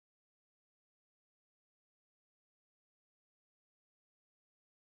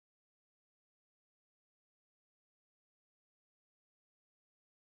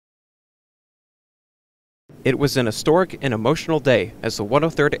It was an historic and emotional day as the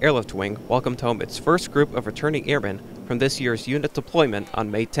 103rd Airlift Wing welcomed home its first group of returning airmen from this year's unit deployment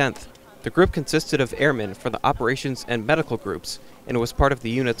on May 10th. The group consisted of airmen from the operations and medical groups and was part of the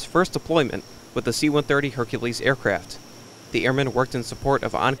unit's first deployment with the C-130 Hercules aircraft. The airmen worked in support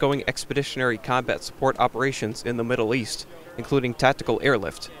of ongoing expeditionary combat support operations in the Middle East, including tactical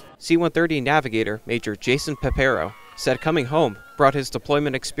airlift. C-130 Navigator Major Jason Pepero said coming home brought his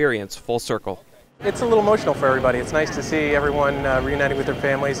deployment experience full circle. It's a little emotional for everybody. It's nice to see everyone reuniting with their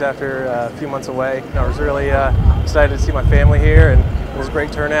families after a few months away. I was really excited to see my family here, and it was a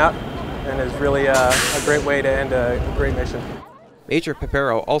great turnout, and it was really a great way to end a great mission. Major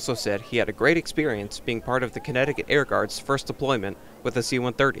Pepero also said he had a great experience being part of the Connecticut Air Guard's first deployment with the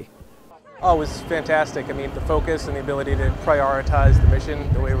C-130. Oh, it was fantastic. I mean, the focus and the ability to prioritize the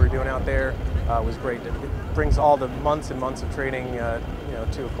mission the way we're doing out there was great. It brings all the months and months of training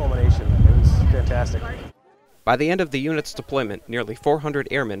to a culmination. It was fantastic. By the end of the unit's deployment, nearly 400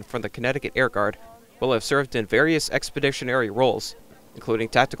 airmen from the Connecticut Air Guard will have served in various expeditionary roles, including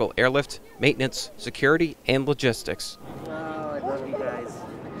tactical airlift, maintenance, security, and logistics. Oh, I love you guys.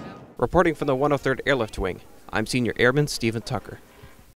 Reporting from the 103rd Airlift Wing, I'm Senior Airman Stephen Tucker.